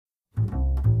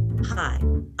Hi,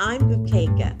 I'm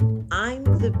Bukeka. I'm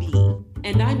the B.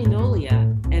 And I'm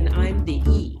Enolia, and I'm the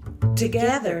E.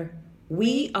 Together,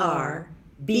 we are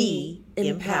Be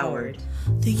Empowered.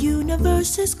 The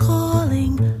universe is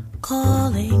calling,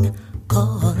 calling,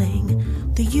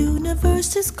 calling. The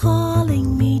universe is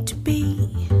calling me to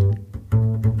be.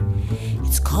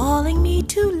 It's calling me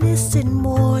to listen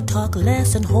more, talk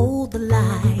less, and hold the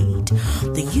light.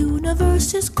 The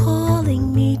universe is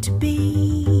calling me to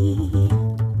be.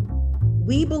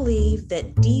 We believe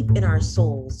that deep in our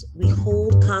souls, we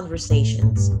hold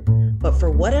conversations, but for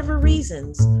whatever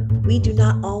reasons, we do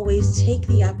not always take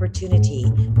the opportunity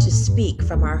to speak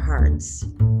from our hearts.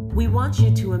 We want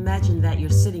you to imagine that you're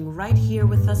sitting right here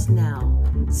with us now,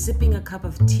 sipping a cup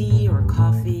of tea or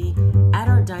coffee at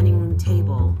our dining room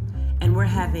table, and we're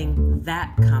having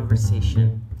that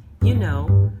conversation. You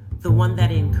know, the one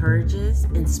that encourages,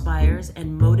 inspires,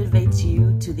 and motivates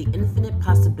you to the infinite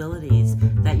possibilities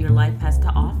that your life has to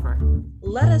offer.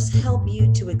 Let us help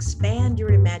you to expand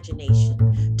your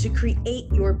imagination, to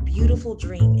create your beautiful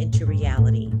dream into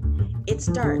reality. It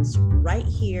starts right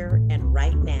here and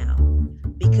right now,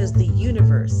 because the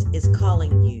universe is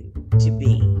calling you to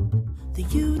be. The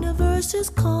universe is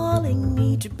calling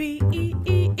me to be.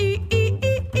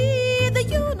 The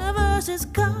universe is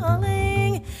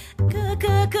calling,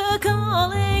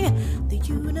 calling. The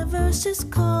universe is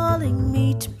calling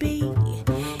me to be.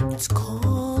 It's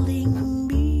calling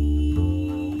me.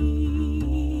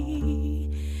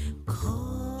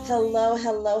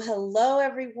 Hello,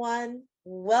 everyone.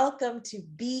 Welcome to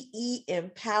Be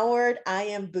Empowered. I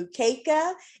am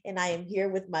Bukeka, and I am here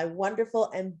with my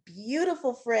wonderful and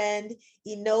beautiful friend,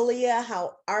 Enolia.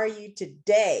 How are you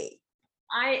today?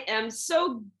 I am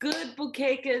so good,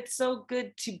 Bukeka. It's so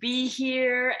good to be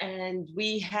here, and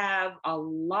we have a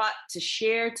lot to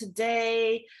share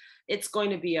today. It's going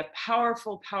to be a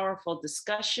powerful, powerful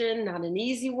discussion, not an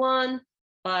easy one,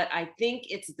 but I think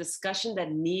it's a discussion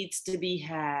that needs to be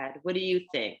had. What do you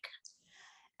think?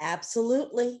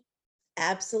 Absolutely.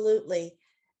 Absolutely.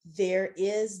 There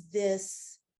is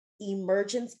this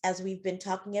emergence, as we've been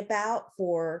talking about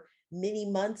for many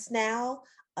months now,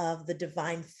 of the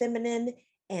divine feminine.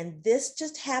 And this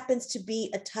just happens to be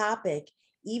a topic,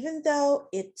 even though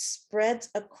it spreads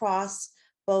across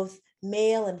both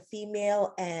male and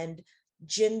female and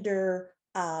gender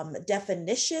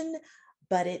definition,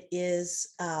 but it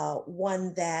is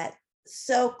one that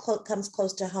comes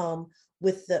close to home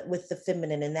with the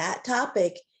feminine, and that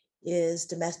topic is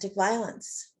domestic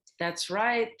violence. That's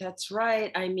right. That's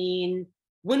right. I mean,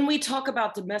 when we talk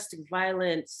about domestic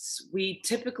violence, we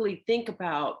typically think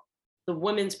about the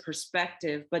woman's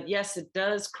perspective, but yes, it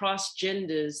does cross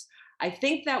genders. I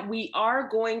think that we are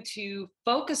going to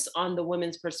focus on the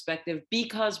women's perspective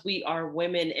because we are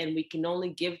women and we can only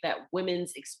give that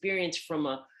women's experience from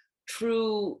a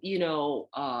true,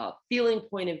 feeling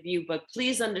point of view. But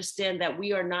please understand that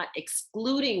we are not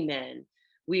excluding men.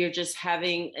 We are just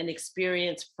having an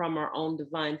experience from our own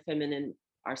divine feminine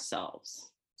ourselves.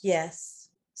 Yes.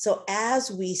 So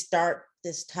as we start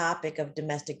this topic of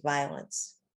domestic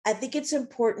violence, I think it's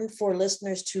important for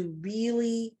listeners to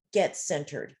really get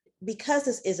centered because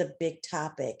this is a big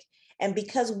topic and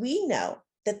because we know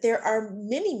that there are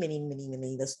many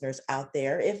listeners out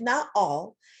there, if not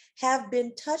all, have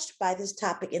been touched by this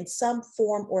topic in some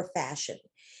form or fashion.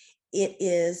 It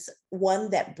is one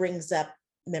that brings up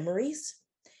memories.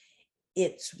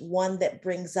 It's one that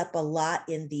brings up a lot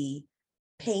in the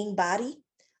pain body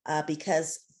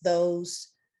because those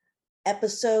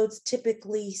episodes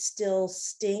typically still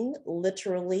sting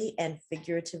literally and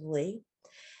figuratively.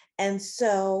 And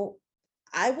so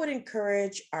I would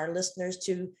encourage our listeners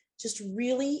to just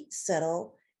really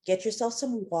settle, get yourself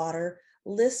some water,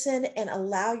 listen, and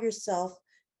allow yourself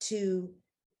to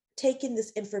take in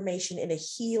this information in a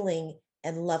healing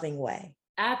and loving way.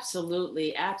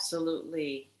 Absolutely,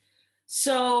 absolutely.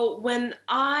 So when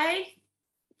I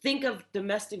think of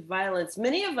domestic violence,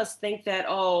 many of us think that,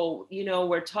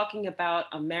 we're talking about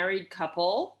a married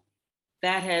couple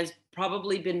that has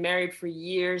probably been married for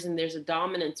years and there's a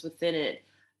dominance within it.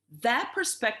 That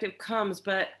perspective comes,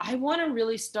 but I want to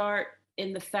really start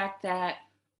in the fact that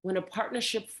when a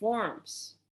partnership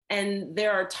forms, and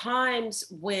there are times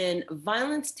when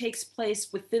violence takes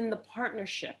place within the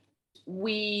partnership,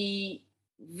 we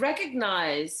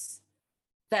recognize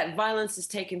that violence is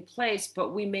taking place,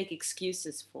 but we make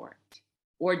excuses for it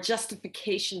or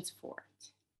justifications for it.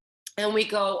 And we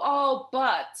go, oh,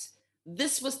 but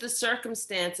this was the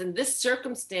circumstance, and this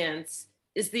circumstance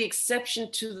is the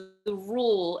exception to the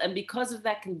rule. And because of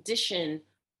that condition,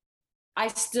 I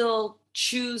still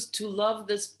choose to love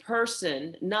this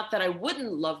person. Not that I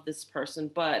wouldn't love this person,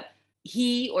 but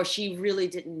he or she really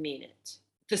didn't mean it.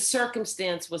 The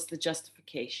circumstance was the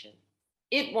justification.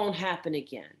 It won't happen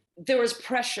again. There was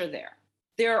pressure there.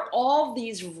 There are all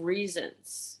these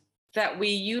reasons that we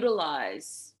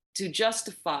utilize to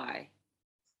justify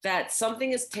that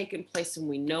something has taken place and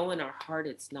we know in our heart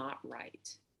it's not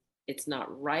right. It's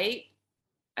not right.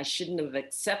 I shouldn't have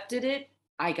accepted it.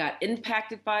 I got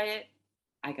impacted by it.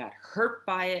 I got hurt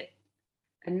by it.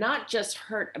 And not just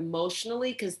hurt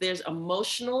emotionally, because there's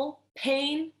emotional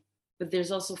pain, but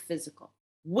there's also physical.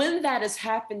 When that has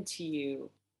happened to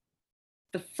you,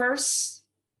 the first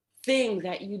thing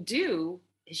that you do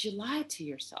is you lie to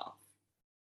yourself.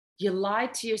 You lie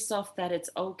to yourself that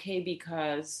it's okay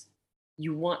because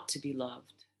you want to be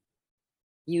loved.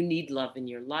 You need love in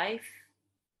your life,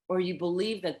 or you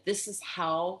believe that this is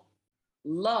how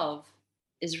love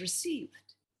is received.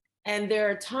 And there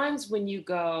are times when you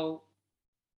go,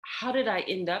 how did I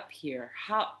end up here?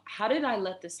 How did I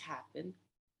let this happen?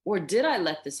 Or did I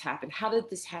let this happen? How did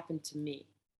this happen to me?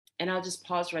 And I'll just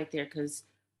pause right there because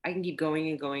I can keep going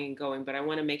and going and going, but I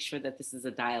want to make sure that this is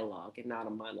a dialogue and not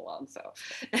a monologue. So,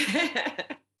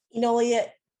 Leah,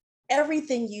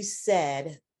 everything you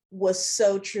said was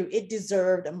so true. It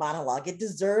deserved a monologue. It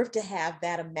deserved to have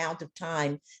that amount of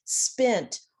time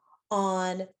spent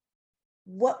on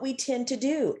what we tend to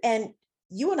do. And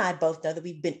you and I both know that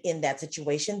we've been in that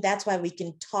situation. That's why we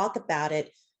can talk about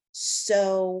it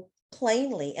so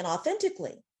plainly and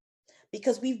authentically,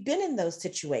 because we've been in those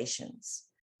situations.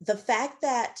 The fact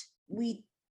that we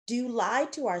do lie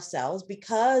to ourselves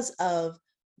because of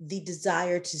the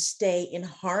desire to stay in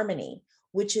harmony,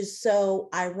 which is so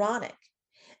ironic,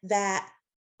 that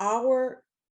our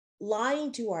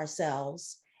lying to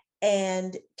ourselves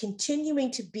and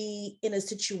continuing to be in a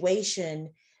situation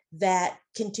that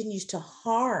continues to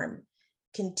harm,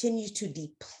 continues to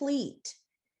deplete,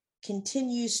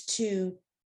 continues to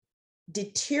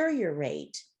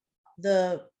deteriorate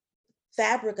the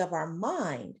fabric of our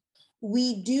mind,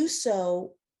 we do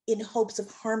so in hopes of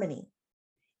harmony,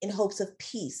 in hopes of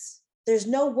peace. There's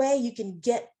no way you can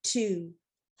get to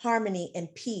harmony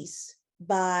and peace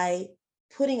by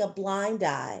putting a blind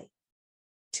eye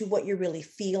to what you're really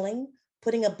feeling,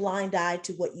 putting a blind eye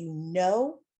to what you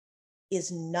know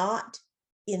is not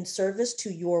in service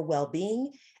to your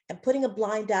well-being, and putting a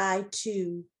blind eye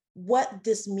to what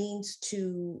this means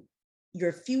to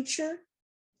your future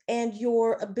and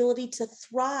your ability to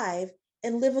thrive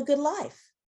and live a good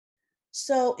life.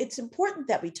 So it's important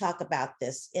that we talk about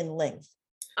this in length.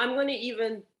 I'm going to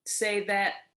even say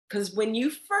that because when you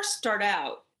first start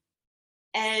out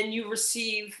and you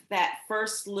receive that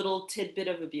first little tidbit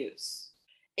of abuse,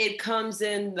 it comes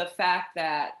in the fact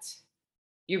that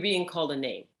you're being called a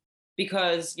name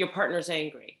because your partner's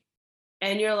angry.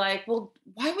 And you're like, well,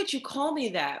 why would you call me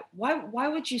that? Why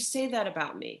would you say that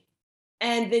about me?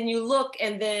 And then you look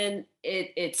and then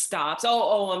it stops.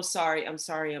 Oh, I'm sorry.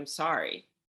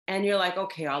 And you're like,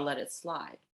 okay, I'll let it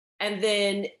slide. And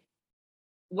then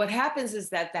what happens is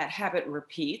that habit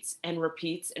repeats and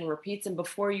repeats and repeats. And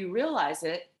before you realize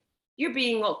it, you're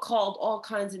being called all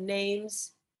kinds of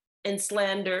names and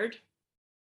slandered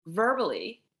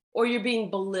verbally, or you're being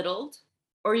belittled,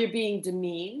 or you're being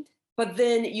demeaned. But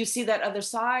then you see that other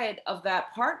side of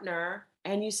that partner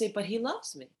and you say, but he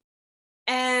loves me.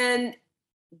 And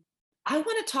I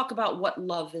want to talk about what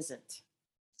love isn't.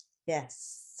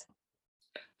 Yes.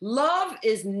 Love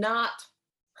is not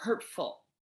hurtful.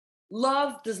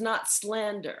 Love does not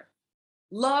slander.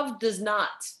 Love does not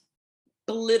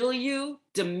belittle you,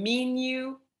 demean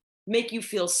you, make you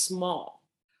feel small.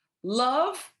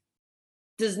 Love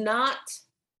does not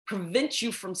prevent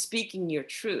you from speaking your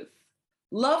truth.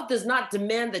 Love does not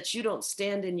demand that you don't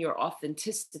stand in your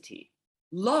authenticity.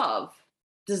 Love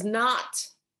does not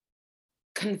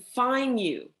confine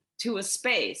you to a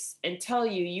space and tell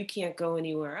you you can't go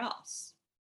anywhere else.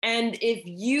 And if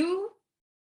you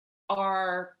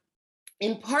are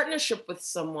in partnership with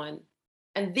someone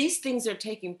and these things are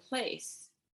taking place,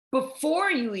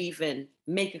 before you even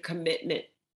make a commitment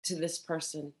to this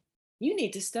person, you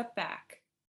need to step back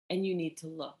and you need to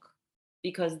look,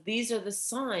 because these are the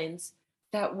signs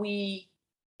that we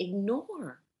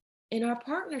ignore in our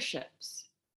partnerships.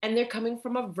 And they're coming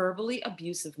from a verbally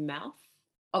abusive mouth,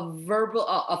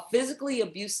 a physically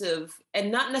abusive,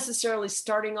 and not necessarily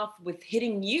starting off with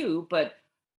hitting you, but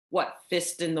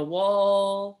fist in the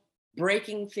wall,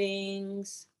 breaking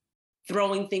things,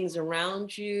 throwing things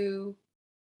around you,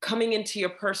 coming into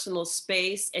your personal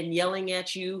space and yelling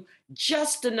at you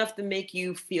just enough to make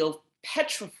you feel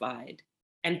petrified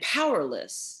and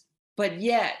powerless. But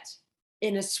yet,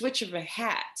 in a switch of a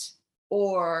hat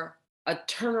or a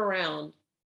turnaround,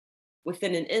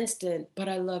 within an instant, but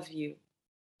I love you.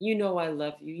 You know I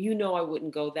love you. You know I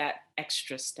wouldn't go that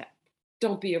extra step.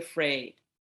 Don't be afraid.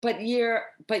 But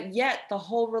yet the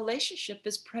whole relationship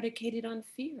is predicated on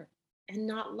fear and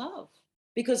not love.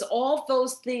 Because all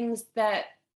those things that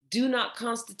do not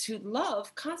constitute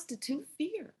love constitute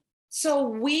fear. So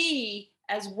we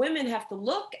as women have to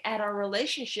look at our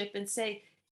relationship and say,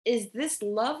 is this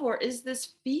love or is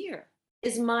this fear?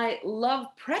 Is my love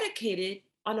predicated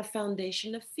on a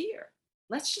foundation of fear?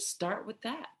 Let's just start with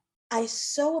that. I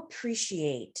so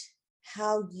appreciate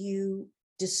how you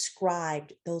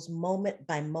described those moment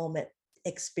by moment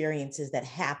experiences that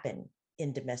happen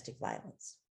in domestic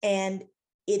violence. And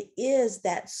it is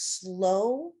that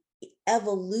slow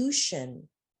evolution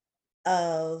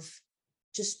of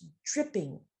just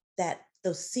dripping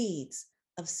those seeds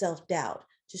of self-doubt,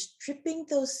 just dripping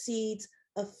those seeds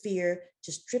of fear,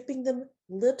 just dripping them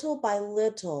little by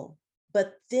little,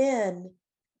 but then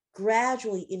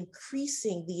gradually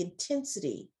increasing the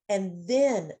intensity and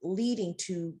then leading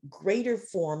to greater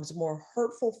forms, more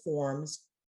hurtful forms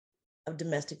of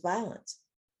domestic violence.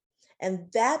 And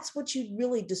that's what you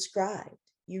really described.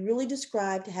 You really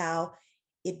described how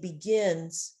it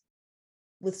begins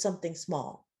with something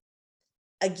small.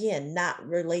 Again, not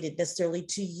related necessarily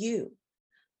to you,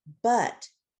 but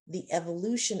the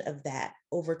evolution of that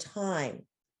over time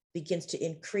begins to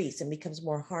increase and becomes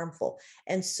more harmful.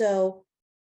 And so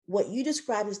what you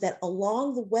described is that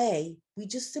along the way, we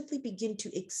just simply begin to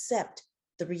accept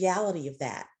the reality of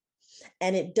that.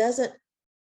 And it doesn't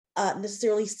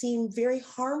necessarily seem very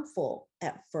harmful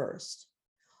at first,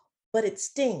 but it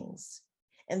stings.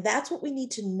 And that's what we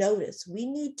need to notice. We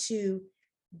need to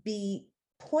be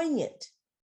poignant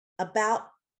about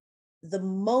the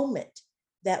moment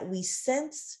that we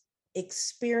sense,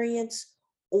 experience,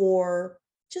 or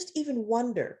just even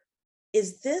wonder,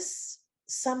 is this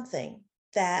something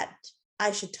that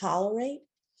I should tolerate?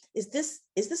 Is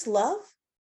this love?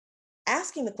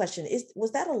 Asking the question,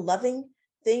 was that a loving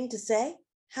thing to say?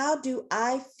 How do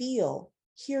I feel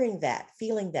hearing that,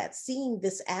 feeling that, seeing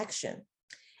this action?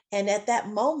 And at that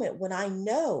moment, when I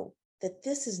know that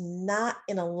this is not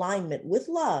in alignment with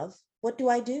love, what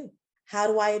do? How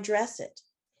do I address it?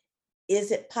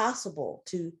 Is it possible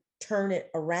to turn it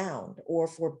around, or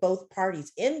for both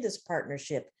parties in this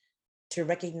partnership to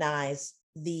recognize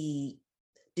the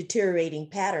deteriorating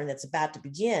pattern that's about to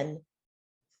begin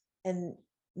and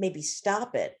maybe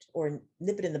stop it or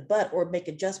nip it in the bud or make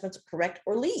adjustments, correct,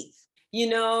 or leave? You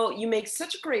know, you make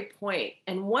such a great point.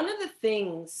 And one of the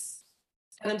things,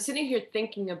 and I'm sitting here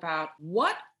thinking about,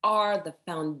 what are the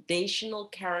foundational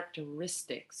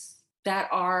characteristics that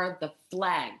are the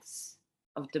flags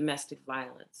of domestic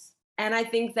violence? And I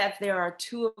think that there are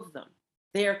two of them.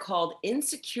 They are called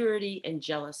insecurity and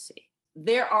jealousy.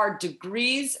 There are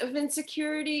degrees of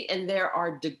insecurity and there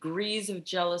are degrees of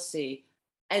jealousy.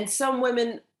 And some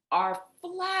women are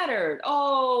flattered.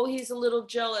 Oh, he's a little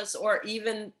jealous. Or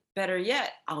even better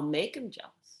yet, I'll make him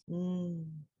jealous. Mm.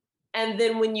 And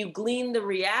then when you glean the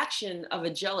reaction of a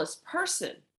jealous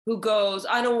person who goes,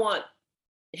 I don't want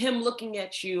him looking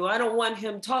at you. I don't want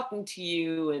him talking to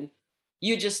you. And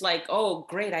you just like, oh,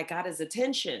 great, I got his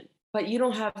attention. But you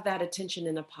don't have that attention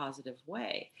in a positive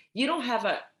way. You don't have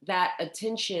that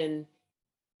attention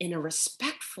in a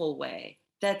respectful way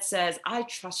that says, I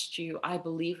trust you, I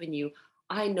believe in you.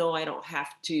 I know I don't have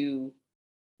to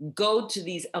go to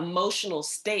these emotional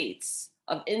states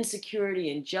of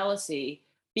insecurity and jealousy,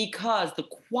 because the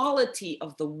quality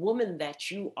of the woman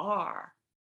that you are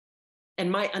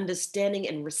and my understanding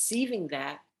and receiving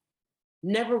that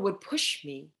never would push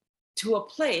me to a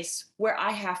place where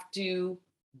I have to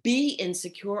be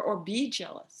insecure or be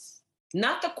jealous.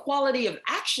 Not the quality of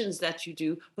actions that you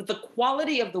do, but the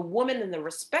quality of the woman and the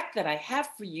respect that I have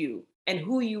for you and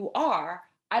who you are.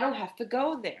 I don't have to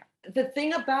go there. The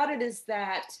thing about it is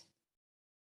that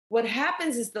what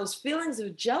happens is those feelings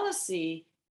of jealousy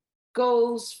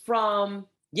goes from,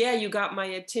 yeah, you got my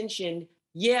attention.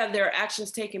 Yeah, there are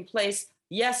actions taking place.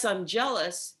 Yes, I'm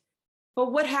jealous.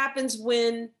 But what happens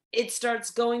when it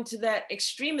starts going to that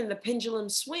extreme and the pendulum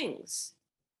swings?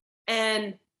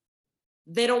 And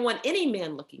they don't want any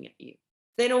man looking at you.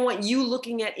 They don't want you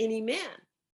looking at any man.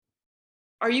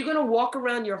 Are you going to walk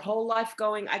around your whole life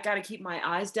going, I got to keep my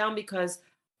eyes down because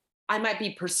I might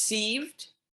be perceived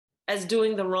as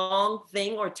doing the wrong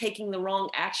thing or taking the wrong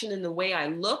action in the way I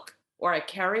look or I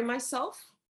carry myself?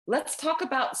 Let's talk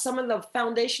about some of the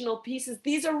foundational pieces.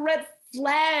 These are red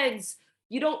flags.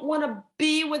 You don't want to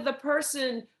be with a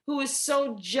person who is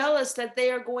so jealous that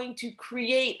they are going to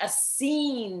create a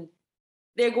scene.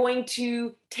 They're going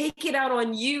to take it out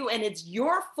on you, and it's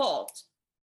your fault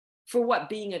for what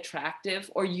being attractive,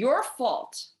 or your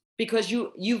fault because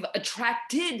you've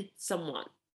attracted someone,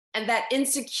 and that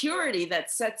insecurity that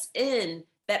sets in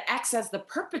that acts as the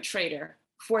perpetrator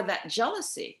for that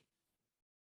jealousy.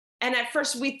 And at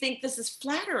first we think this is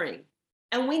flattering,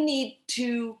 and we need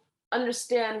to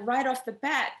understand right off the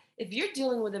bat, if you're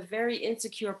dealing with a very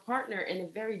insecure partner and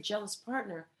a very jealous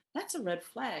partner, that's a red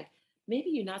flag. Maybe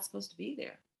you're not supposed to be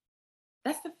there.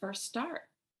 That's the first start.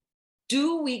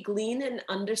 Do we glean and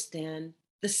understand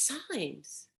the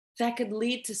signs that could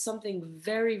lead to something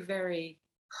very, very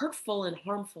hurtful and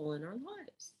harmful in our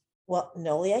lives? Well,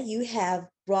 Nolia, you have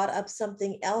brought up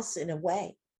something else in a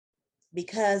way,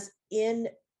 because in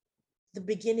the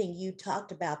beginning, you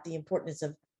talked about the importance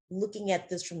of looking at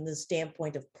this from the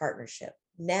standpoint of partnership.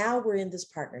 Now we're in this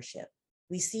partnership.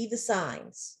 We see the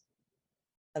signs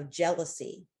of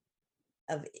jealousy,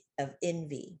 of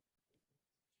envy.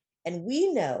 And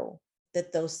we know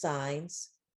that those signs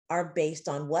are based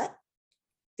on what?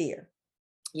 Fear.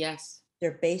 Yes.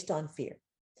 They're based on fear.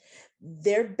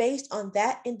 They're based on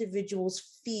that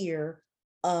individual's fear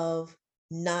of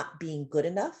not being good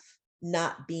enough,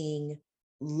 not being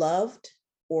loved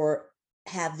or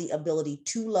have the ability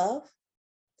to love,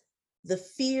 the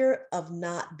fear of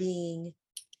not being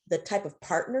the type of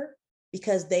partner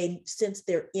because they sense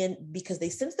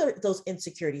those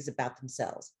insecurities about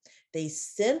themselves. They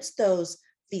sense those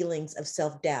feelings of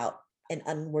self-doubt and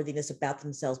unworthiness about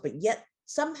themselves, but yet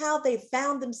somehow they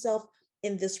found themselves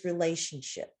in this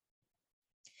relationship.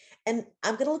 And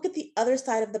I'm going to look at the other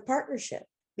side of the partnership,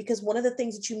 because one of the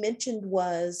things that you mentioned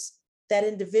was that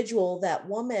individual, that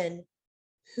woman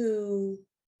who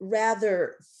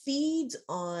rather feeds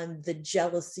on the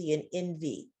jealousy and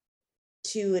envy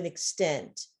to an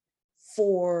extent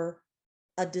for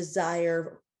a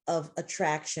desire of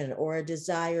attraction or a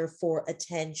desire for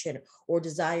attention or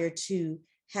desire to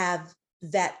have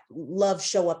that love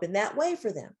show up in that way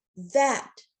for them.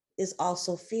 That is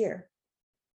also fear.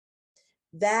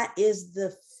 That is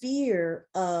the fear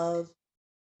of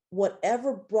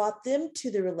whatever brought them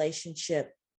to the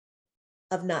relationship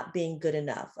of not being good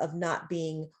enough, of not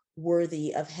being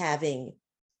worthy of having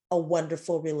a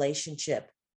wonderful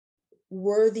relationship,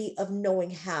 worthy of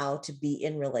knowing how to be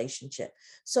in relationship.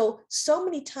 So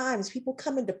many times people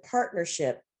come into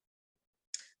partnership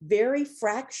very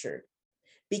fractured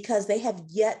because they have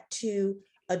yet to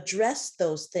address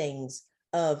those things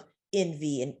of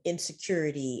envy and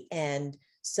insecurity and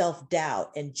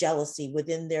self-doubt and jealousy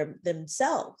within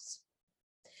themselves.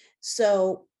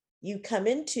 So you come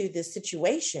into this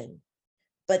situation,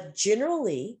 but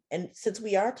generally, and since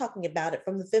we are talking about it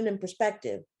from the feminine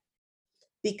perspective,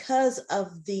 because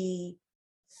of the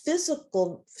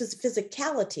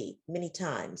physicality many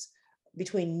times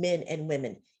between men and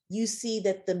women, you see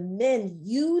that the men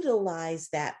utilize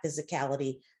that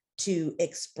physicality to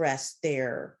express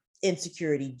their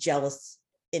insecurity, jealous,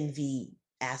 envy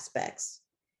aspects.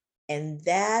 And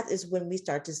that is when we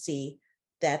start to see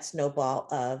that snowball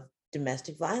of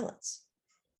domestic violence.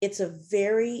 It's a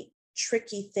very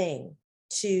tricky thing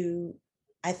to,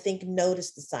 I think,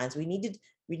 notice the signs. We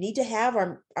need to have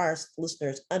our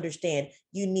listeners understand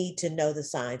you need to know the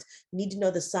signs. You need to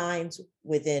know the signs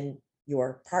within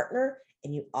your partner,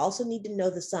 and you also need to know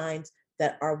the signs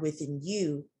that are within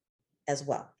you as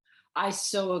well. I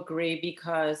so agree,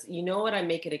 because you know what I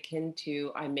make it akin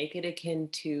to? I make it akin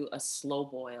to a slow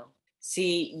boil.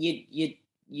 See,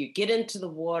 you get into the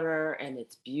water and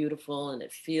it's beautiful and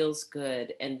it feels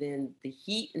good, and then the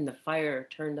heat and the fire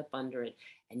are turned up under it,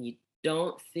 and you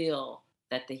don't feel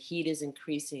that the heat is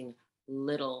increasing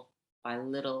little by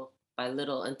little by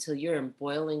little until you're in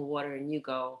boiling water and you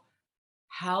go,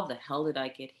 how the hell did I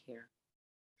get here?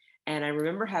 And I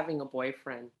remember having a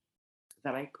boyfriend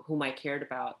whom I cared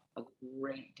about a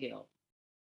great deal.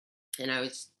 And I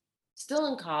was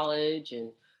still in college and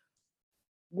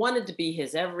wanted to be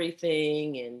his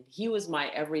everything, and he was my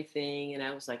everything. And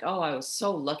I was like, oh, I was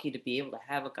so lucky to be able to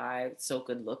have a guy so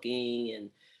good looking and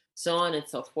so on and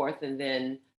so forth. And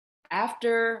then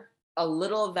after a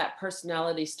little of that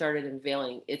personality started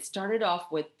unveiling, it started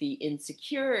off with the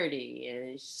insecurity. And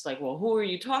it's just like, well, who are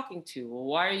you talking to? Well,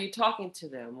 why are you talking to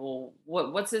them? Well,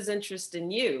 what's his interest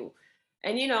in you?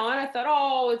 And, and I thought,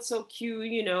 oh, it's so cute.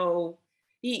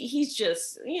 He's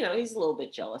just, he's a little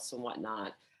bit jealous and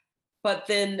whatnot. But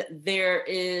then there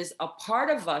is a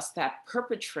part of us that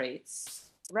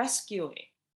perpetrates rescuing.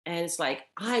 And it's like,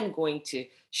 I'm going to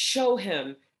show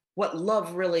him what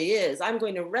love really is. I'm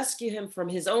going to rescue him from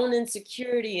his own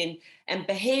insecurity and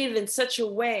behave in such a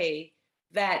way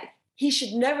that he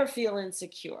should never feel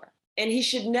insecure. And he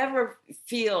should never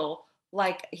feel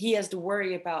like he has to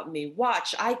worry about me.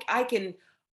 Watch, I can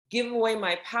give away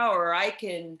my power. I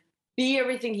can be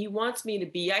everything he wants me to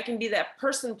be. I can be that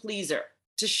person pleaser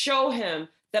to show him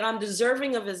that I'm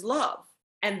deserving of his love.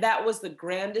 And that was the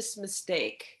grandest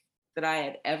mistake that I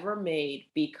had ever made,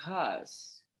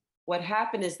 because what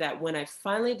happened is that when I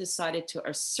finally decided to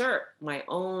assert my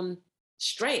own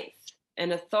strength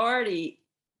and authority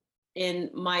in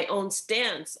my own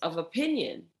stance of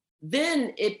opinion,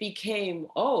 then it became,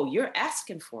 oh, you're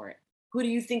asking for it. Who do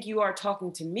you think you are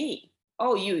talking to me?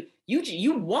 Oh, you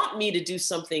want me to do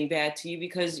something bad to you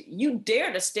because you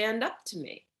dare to stand up to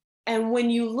me. And when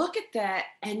you look at that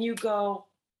and you go,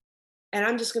 and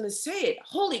I'm just going to say it,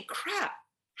 holy crap,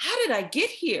 how did I get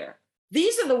here?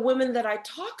 These are the women that I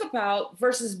talk about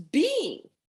versus being.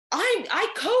 I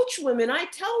coach women. I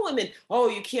tell women, oh,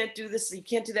 you can't do this, you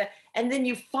can't do that. And then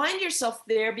you find yourself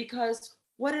there because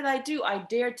what did I do? I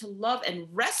dared to love and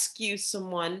rescue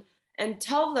someone and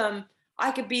tell them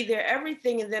I could be their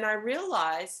everything. And then I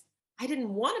realized I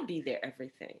didn't want to be their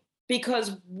everything,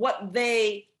 because what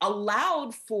they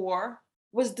allowed for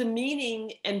was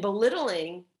demeaning and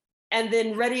belittling, and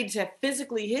then ready to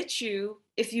physically hit you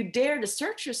if you dare to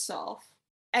search yourself.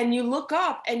 And you look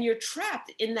up and you're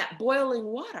trapped in that boiling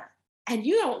water and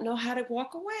you don't know how to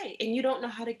walk away and you don't know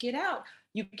how to get out.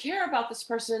 You care about this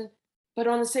person, but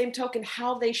on the same token,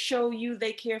 how they show you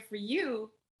they care for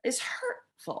you is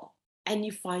hurtful, and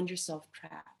you find yourself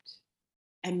trapped.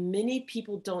 And many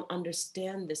people don't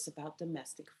understand this about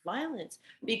domestic violence,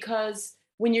 because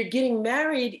when you're getting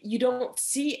married, you don't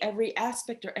see every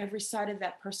aspect or every side of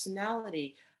that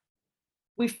personality.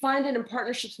 We find it in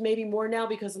partnerships maybe more now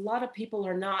because a lot of people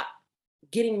are not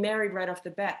getting married right off the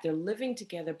bat. They're living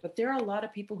together, but there are a lot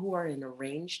of people who are in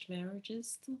arranged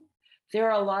marriages.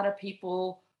 There are a lot of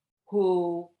people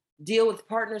who deal with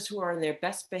partners who are in their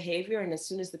best behavior, and as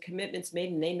soon as the commitment's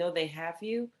made and they know they have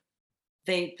you,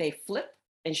 they flip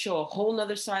and show a whole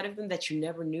nother side of them that you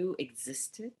never knew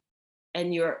existed.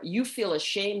 And you feel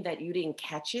ashamed that you didn't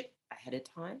catch it ahead of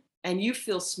time. And you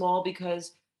feel small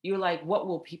because you're like, what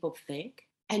will people think?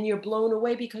 And you're blown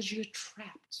away because you're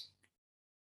trapped.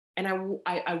 And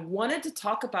I wanted to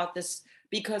talk about this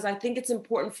because I think it's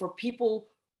important for people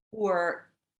who are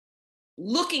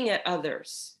looking at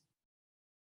others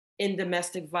in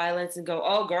domestic violence and go,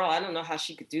 oh, girl, I don't know how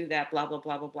she could do that, blah, blah,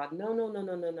 blah, blah, blah. No, no, no,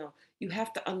 no, no, no. You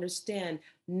have to understand,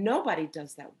 nobody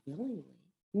does that willingly.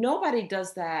 Nobody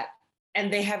does that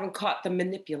and they haven't caught the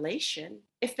manipulation.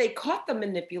 If they caught the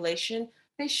manipulation,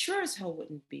 they sure as hell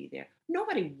wouldn't be there.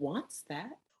 Nobody wants that.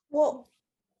 Well,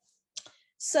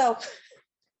 so,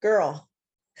 girl,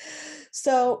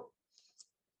 so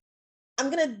I'm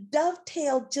going to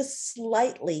dovetail just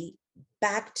slightly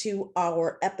back to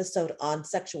our episode on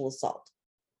sexual assault.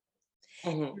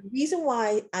 Mm-hmm. The reason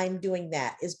why I'm doing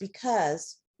that is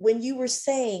because when you were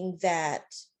saying that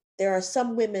there are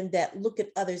some women that look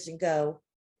at others and go,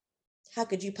 how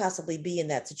could you possibly be in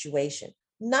that situation?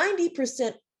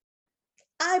 90%,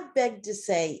 I beg to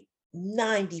say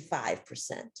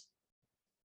 95%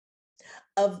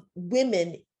 of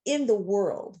women in the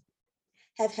world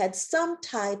have had some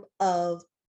type of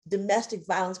domestic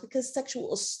violence, because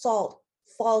sexual assault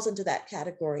falls into that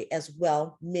category as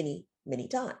well many, many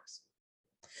times.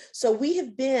 So we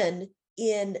have been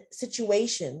in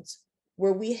situations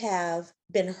where we have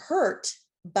been hurt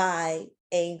by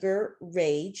anger,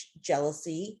 rage,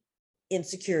 jealousy,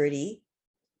 insecurity,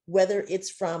 whether it's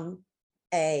from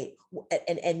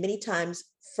and many times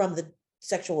from the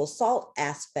sexual assault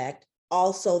aspect,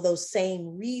 also those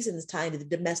same reasons tied to the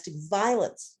domestic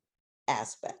violence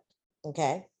aspect.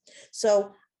 Okay.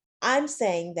 So I'm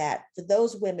saying that for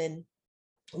those women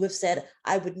who have said,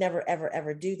 I would never, ever,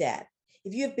 ever do that.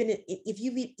 If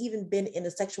you've even been in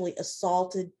a sexually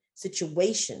assaulted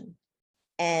situation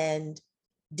and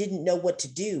didn't know what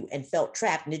to do and felt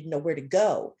trapped and didn't know where to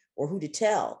go or who to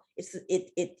tell,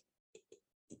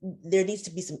 there needs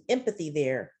to be some empathy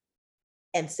there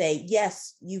and say,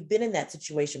 yes, you've been in that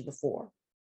situation before.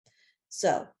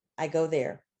 So I go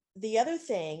there. The other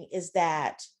thing is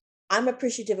that I'm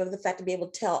appreciative of the fact to be able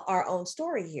to tell our own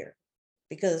story here,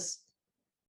 because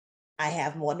I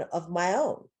have one of my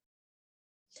own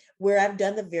where I've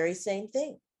done the very same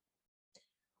thing,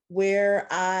 where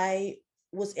I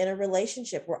was in a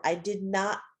relationship where I did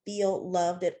not feel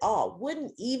loved at all,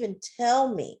 wouldn't even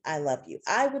tell me I love you.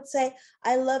 I would say,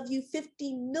 I love you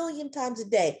 50 million times a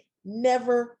day,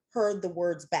 never heard the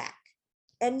words back.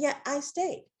 And yet I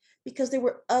stayed because there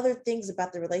were other things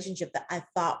about the relationship that I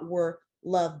thought were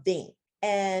loving.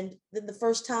 And then the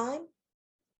first time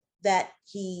that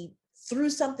he threw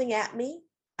something at me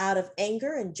out of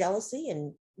anger and jealousy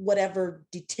and whatever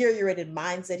deteriorated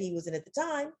mindset he was in at the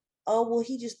time, oh, well,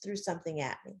 he just threw something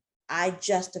at me. I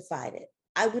justified it.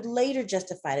 I would later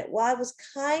justify it. Well, I was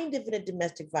kind of in a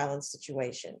domestic violence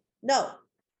situation. No,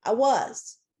 I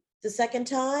was. The second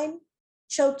time,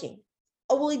 choking.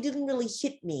 Oh, well, he didn't really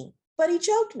hit me, but he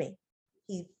choked me.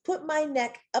 He put my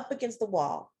neck up against the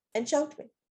wall and choked me.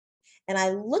 And I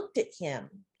looked at him,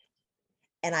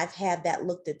 and I've had that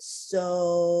look that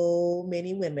so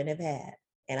many women have had.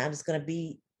 And I'm just going to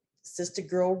be sister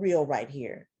girl real right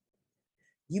here.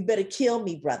 You better kill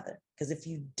me, brother, because if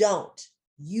you don't,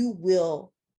 you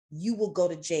will go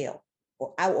to jail,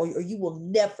 or you will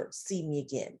never see me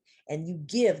again. And you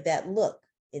give that look.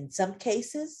 In some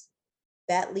cases,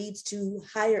 that leads to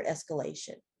higher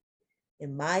escalation.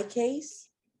 In my case,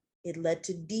 it led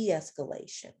to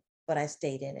de-escalation, but I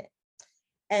stayed in it.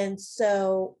 And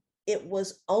so it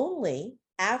was only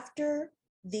after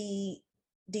the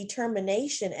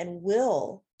determination and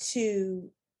will to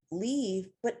leave,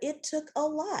 but it took a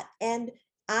lot. And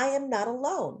I am not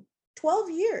alone. 12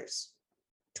 years.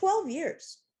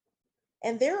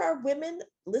 And there are women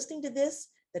listening to this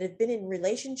that have been in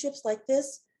relationships like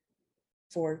this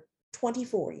for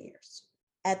 24 years.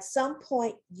 At some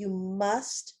point, you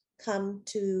must come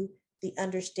to the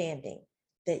understanding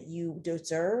that you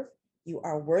deserve, you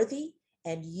are worthy,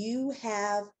 and you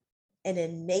have an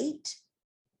innate,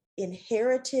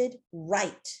 inherited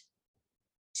right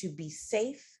to be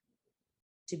safe,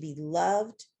 to be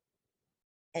loved,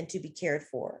 and to be cared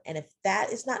for. And if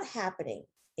that is not happening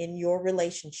in your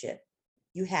relationship,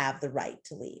 you have the right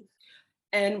to leave.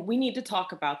 And we need to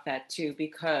talk about that too,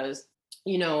 because,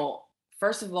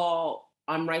 first of all,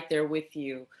 I'm right there with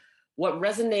you. What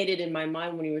resonated in my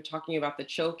mind when you were talking about the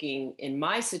choking in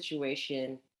my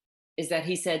situation is that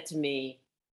he said to me,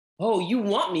 "Oh, you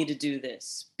want me to do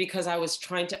this?" Because I was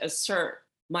trying to assert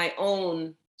my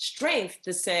own strength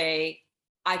to say,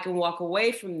 I can walk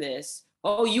away from this.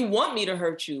 Oh, you want me to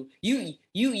hurt you.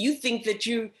 You think that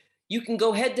you can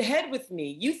go head to head with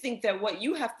me. You think that what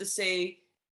you have to say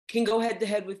can go head to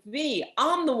head with me.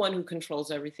 I'm the one who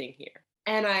controls everything here.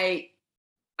 And I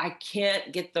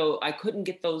couldn't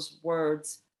get those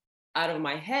words out of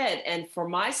my head. And for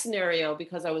my scenario,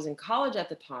 because I was in college at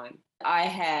the time, I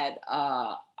had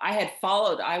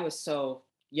followed, I was so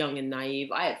young and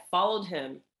naive, I had followed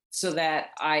him so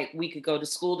that we could go to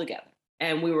school together.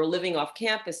 And we were living off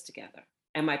campus together.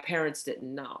 And my parents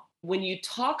didn't know. When you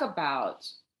talk about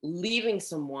leaving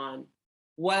someone,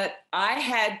 what I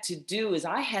had to do is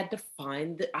I had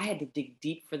to dig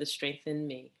deep for the strength in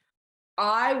me.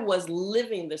 I was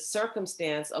living the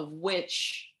circumstance of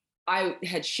which I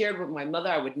had shared with my mother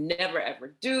I would never,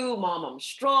 ever do. Mom, I'm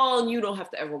strong. You don't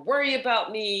have to ever worry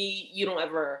about me. You don't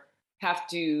ever have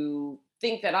to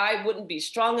think that I wouldn't be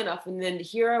strong enough. And then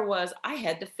here I was, I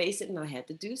had to face it and I had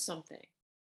to do something.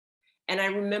 And I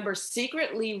remember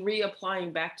secretly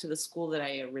reapplying back to the school that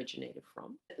I originated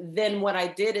from. Then what I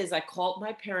did is I called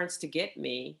my parents to get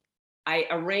me. I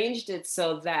arranged it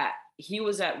so that he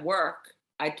was at work.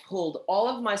 I pulled all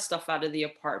of my stuff out of the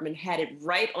apartment, had it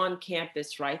right on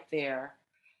campus, right there.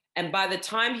 And by the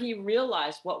time he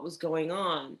realized what was going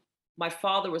on, my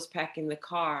father was packing the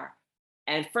car.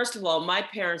 And first of all, my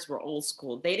parents were old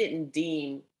school. They didn't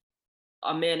deem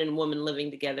a man and woman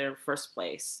living together in the first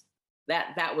place.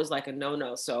 That was like a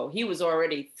no-no. So he was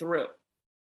already through.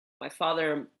 My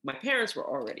father and my parents were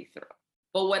already through.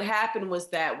 But what happened was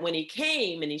that when he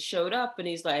came and he showed up and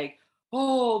he's like,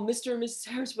 "Oh, Mr. and Mrs.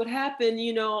 Harris, what happened?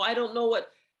 I don't know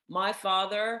what." My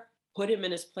father put him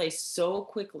in his place so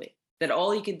quickly that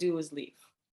all he could do was leave.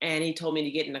 And he told me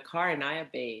to get in the car and I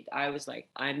obeyed. I was like,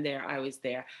 I'm there, I was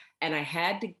there. And I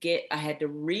had to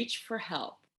reach for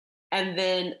help. And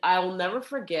then I'll never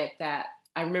forget that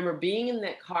I remember being in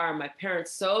that car and my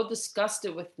parents so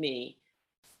disgusted with me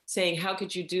saying, "How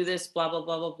could you do this? Blah, blah,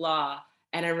 blah, blah, blah."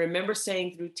 And I remember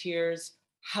saying through tears,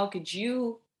 "How could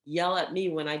you yell at me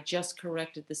when I just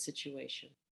corrected the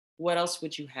situation? What else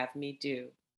would you have me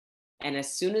do?" And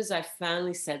as soon as I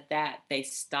finally said that, they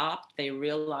stopped, they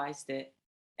realized it,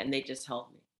 and they just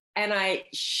held me. And I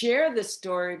share this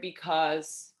story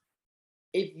because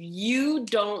if you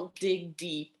don't dig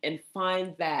deep and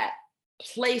find that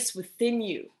place within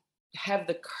you, have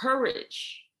the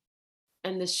courage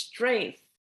and the strength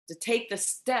to take the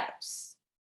steps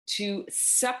to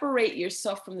separate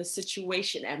yourself from the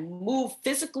situation and move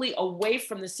physically away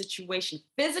from the situation,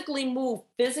 physically move,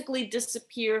 physically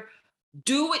disappear,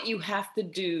 do what you have to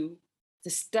do to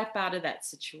step out of that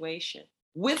situation.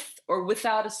 With or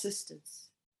without assistance,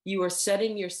 you are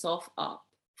setting yourself up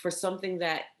for something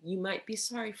that you might be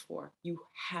sorry for. You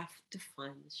have to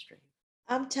find the strength.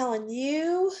 I'm telling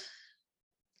you,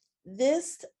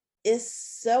 this is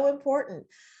so important.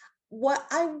 what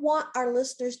I want our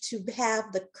listeners to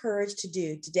have the courage to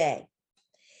do today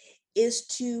is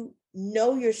to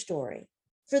know your story.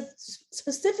 For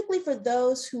specifically for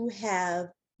those who have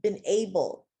been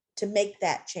able to make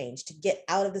that change, to get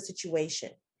out of the situation.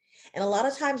 And a lot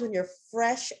of times when you're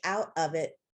fresh out of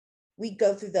it, we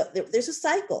go through there's a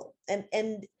cycle.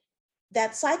 And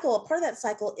that cycle, a part of that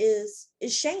cycle is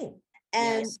shame.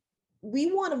 And Yes.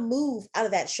 we want to move out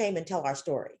of that shame and tell our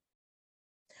story.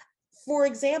 For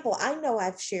example, I know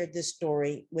I've shared this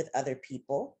story with other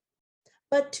people,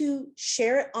 but to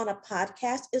share it on a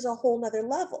podcast is a whole nother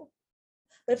level.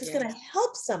 But if it's going to Yes.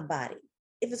 help somebody,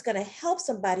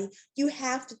 you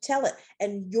have to tell it.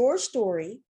 And your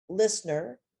story,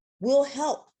 listener, will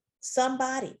help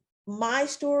somebody. My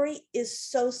story is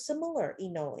so similar,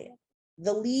 Enolia,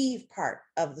 the leave part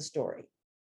of the story,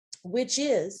 which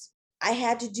is I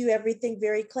had to do everything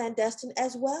very clandestine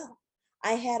as well.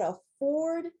 I had a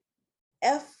Ford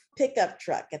F pickup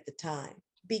truck at the time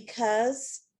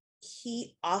because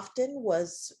he often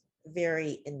was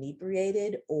very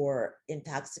inebriated or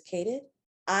intoxicated.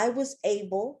 I was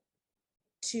able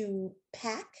to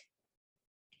pack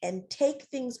and take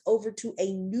things over to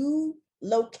a new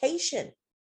location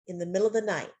in the middle of the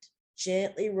night,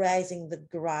 gently raising the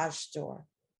garage door,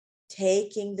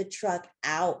 taking the truck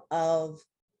out of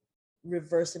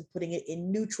reverse and putting it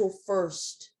in neutral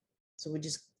first. So we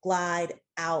just glide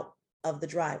out of the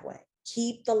driveway.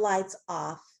 Keep the lights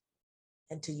off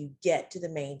until you get to the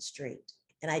main street.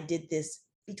 And I did this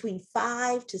between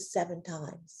 5 to 7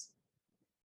 times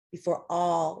before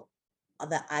all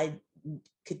that I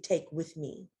could take with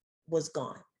me was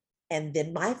gone. And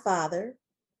then my father,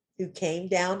 who came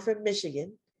down from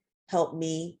Michigan, helped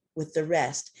me with the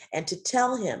rest. And to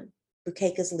tell him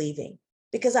Bukaika's leaving,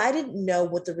 because I didn't know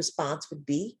what the response would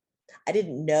be. I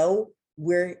didn't know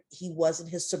where he was in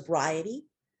his sobriety.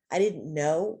 I didn't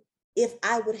know if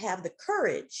I would have the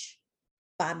courage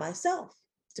by myself,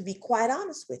 to be quite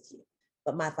honest with you.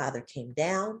 But my father came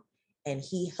down and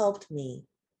he helped me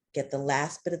get the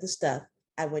last bit of the stuff.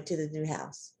 I went to the new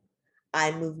house.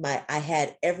 I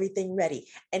had everything ready.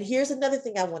 And here's another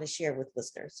thing I want to share with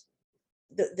listeners.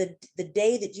 The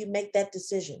day that you make that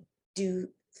decision, do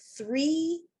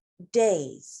 3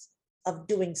 days of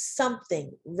doing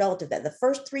something relative to that. The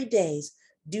first 3 days,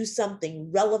 do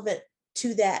something relevant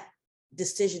to that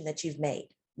decision that you've made.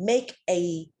 Make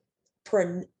a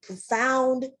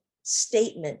profound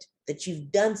statement that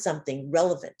you've done something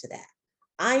relevant to that.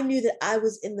 I knew that I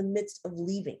was in the midst of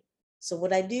leaving. So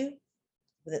what I do,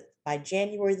 by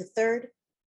January the 3rd,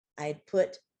 I had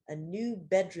put a new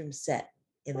bedroom set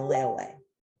in the layaway.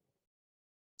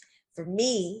 For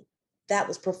me, that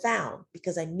was profound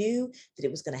because I knew that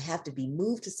it was going to have to be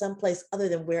moved to someplace other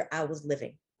than where I was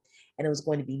living. And it was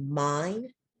going to be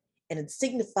mine. And it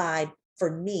signified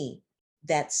for me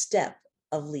that step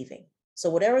of leaving. So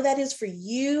whatever that is for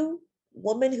you,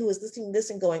 woman who is listening to this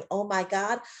and going, oh my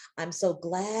God, I'm so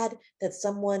glad that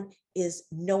someone is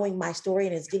knowing my story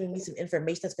and is giving me some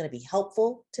information that's going to be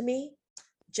helpful to me.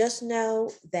 Just know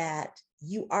that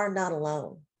you are not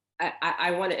alone.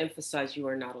 I want to emphasize you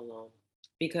are not alone,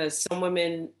 because some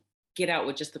women get out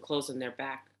with just the clothes on their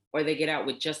back, or they get out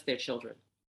with just their children,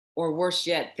 or worse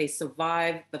yet, they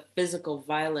survive the physical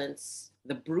violence,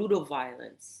 the brutal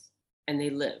violence, and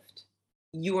they lived.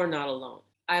 You are not alone.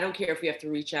 I don't care if you have to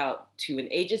reach out to an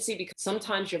agency, because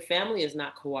sometimes your family is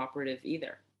not cooperative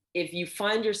either. If you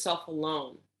find yourself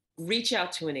alone, reach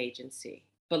out to an agency.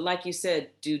 But like you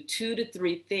said, do 2 to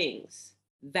 3 things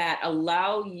that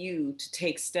allow you to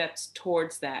take steps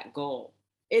towards that goal.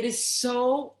 It is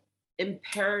so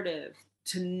imperative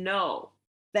to know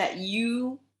that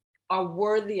you are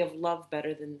worthy of love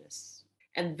better than this.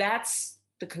 And that's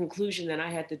the conclusion that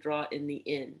I had to draw in the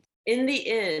end. In the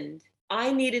end,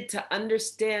 I needed to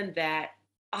understand that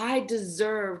I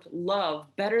deserved love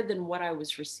better than what I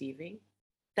was receiving,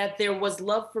 that there was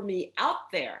love for me out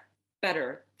there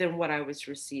better than what I was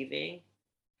receiving,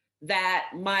 that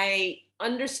my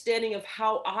understanding of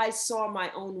how I saw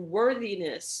my own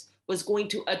worthiness was going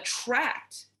to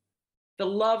attract the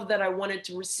love that I wanted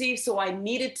to receive. So I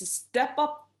needed to step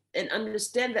up and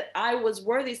understand that I was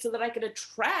worthy so that I could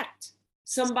attract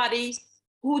somebody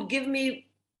who would give me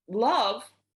love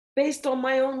based on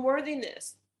my own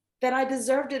worthiness, that I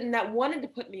deserved it and that wanted to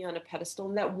put me on a pedestal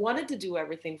and that wanted to do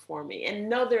everything for me. And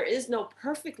no, there is no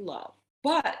perfect love.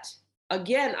 But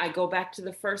again, I go back to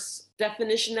the first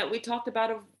definition that we talked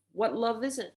about of what love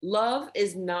isn't. Love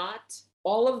is not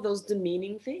all of those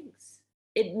demeaning things.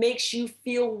 It makes you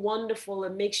feel wonderful.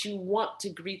 It makes you want to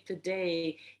greet the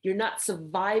day. You're not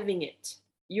surviving it.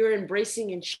 You're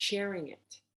embracing and sharing it.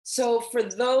 So for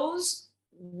those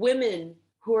women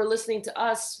who are listening to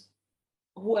us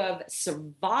who have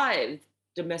survived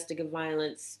domestic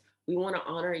violence, we want to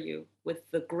honor you with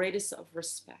the greatest of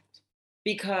respect,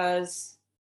 because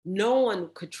no one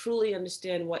could truly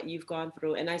understand what you've gone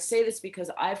through. And I say this because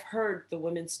I've heard the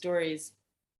women's stories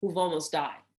who've almost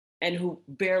died and who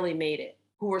barely made it,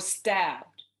 who were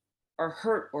stabbed or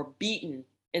hurt or beaten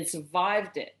and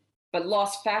survived it, but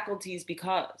lost faculties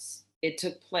because it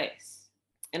took place.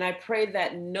 And I pray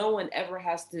that no one ever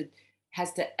has to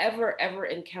ever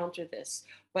encounter this.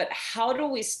 But how do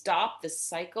we stop this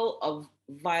cycle of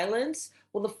violence?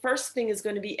 Well, the first thing is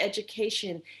going to be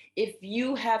education. If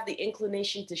you have the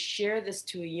inclination to share this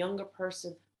to a younger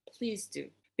person, please do.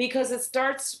 Because it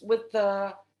starts with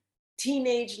the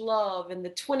teenage love and the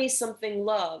 20-something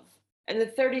love and the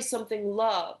 30-something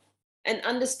love, and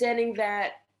understanding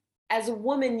that as a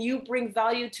woman, you bring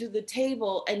value to the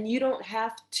table and you don't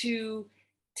have to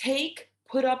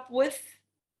put up with,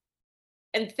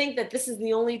 and think that this is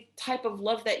the only type of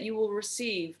love that you will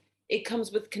receive. It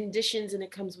comes with conditions and it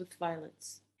comes with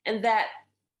violence. And that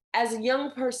as a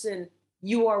young person,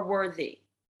 you are worthy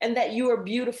and that you are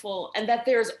beautiful and that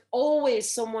there's always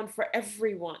someone for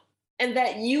everyone, and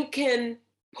that you can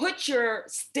put your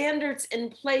standards in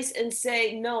place and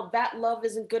say, no, that love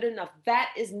isn't good enough. That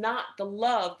is not the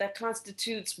love that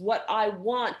constitutes what I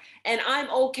want. And I'm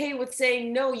okay with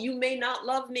saying, no, you may not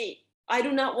love me. I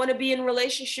do not want to be in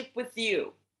relationship with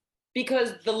you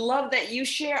because the love that you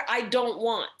share, I don't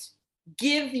want.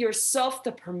 Give yourself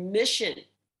the permission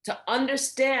to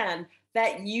understand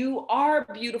that you are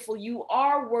beautiful, you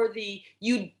are worthy,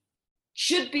 you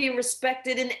should be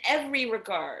respected in every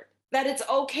regard, that it's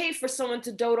okay for someone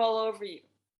to dote all over you.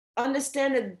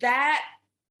 Understand that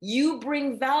you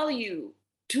bring value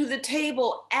to the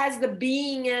table as the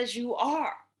being as you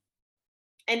are.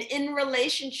 And in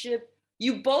relationship,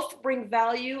 you both bring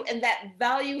value, and that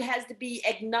value has to be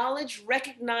acknowledged,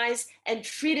 recognized, and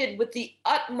treated with the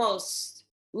utmost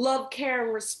love, care,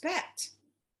 and respect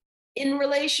in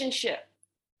relationship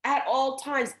at all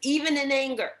times, even in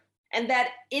anger. And that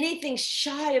anything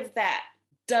shy of that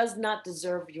does not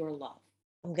deserve your love.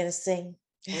 I'm going to sing.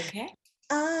 Okay.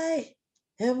 I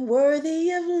am worthy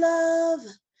of love,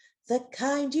 the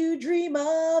kind you dream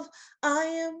of. I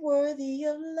am worthy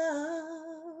of love.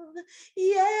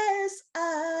 Yes,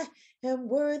 I am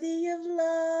worthy of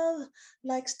love,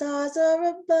 like stars are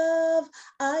above.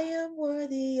 I am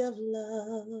worthy of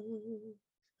love.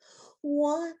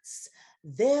 Once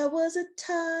there was a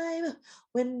time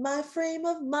when my frame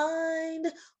of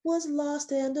mind was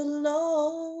lost and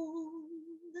alone.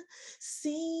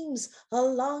 Seems a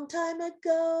long time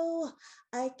ago,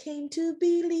 I came to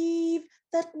believe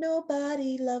that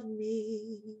nobody loved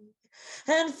me.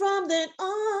 And from then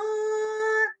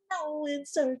on, I went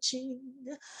searching,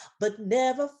 but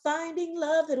never finding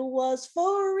love that was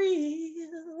for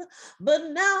real.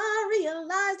 But now I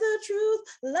realize the truth.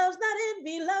 Love's not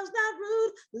envy, love's not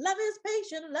rude. Love is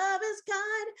patient, love is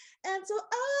kind. And so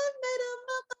I've made up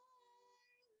my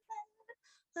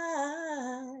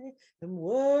mind. I am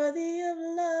worthy of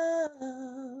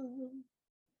love.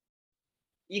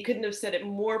 You couldn't have said it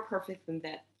more perfect than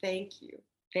that. Thank you.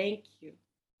 Thank you.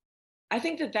 I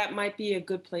think that might be a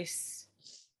good place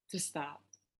to stop,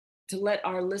 to let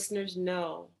our listeners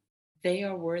know they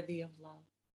are worthy of love.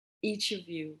 Each of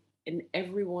you and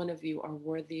every one of you are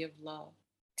worthy of love.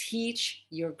 Teach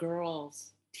your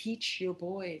girls, teach your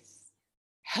boys,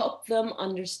 help them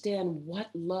understand what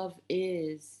love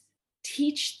is.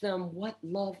 Teach them what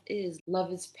love is.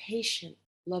 Love is patient.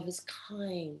 Love is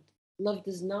kind. Love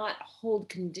does not hold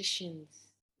conditions.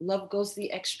 Love goes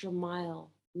the extra mile.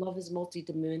 Love is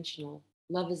multidimensional.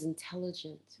 Love is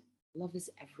intelligent. Love is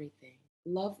everything.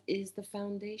 Love is the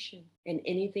foundation, and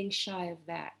anything shy of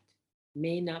that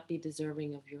may not be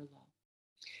deserving of your love.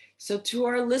 So to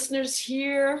our listeners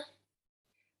here,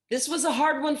 this was a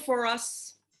hard one for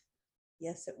us.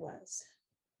 Yes, it was.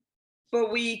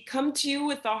 But we come to you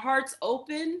with our hearts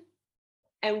open,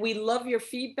 and we love your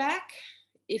feedback.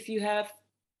 If you have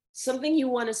something you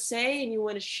want to say and you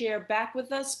want to share back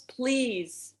with us,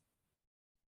 please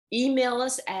email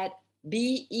us at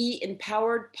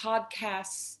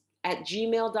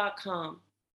beempoweredpodcasts@gmail.com.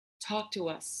 Talk to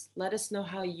us. Let us know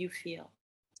how you feel.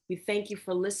 We thank you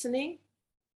for listening.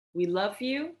 We love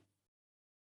you.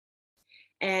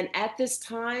 And at this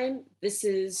time, this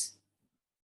is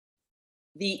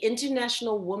the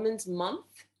International Women's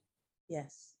Month.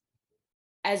 Yes.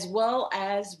 As well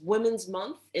as Women's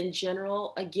Month in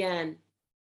general. Again,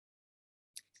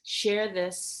 share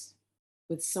this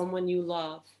with someone you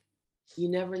love. You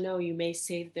never know, you may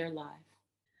save their life.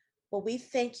 Well, we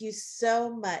thank you so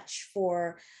much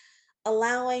for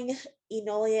allowing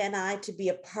Enolia and I to be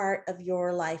a part of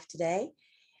your life today.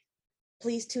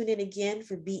 Please tune in again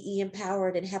for Be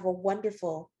Empowered and have a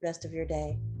wonderful rest of your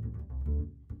day.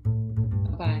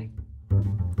 Bye.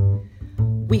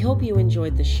 We hope you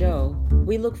enjoyed the show.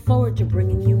 We look forward to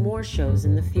bringing you more shows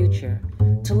in the future.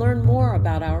 To learn more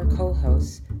about our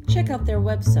co-hosts, check out their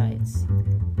websites,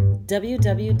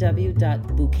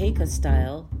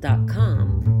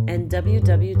 www.bukekastyle.com and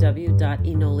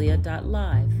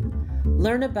www.enolia.live.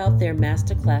 Learn about their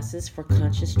masterclasses for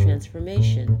conscious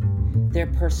transformation, their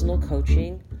personal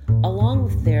coaching, along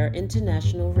with their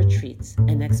international retreats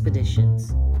and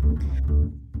expeditions.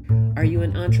 Are you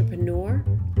an entrepreneur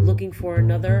looking for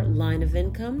another line of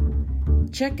income?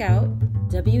 Check out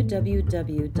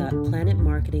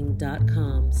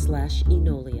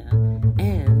www.planetmarketing.com/Enolia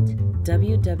and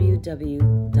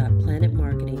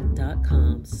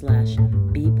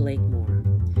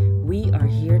www.planetmarketing.com/bblakemore. We are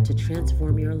here to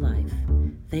transform your life.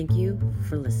 Thank you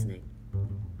for listening.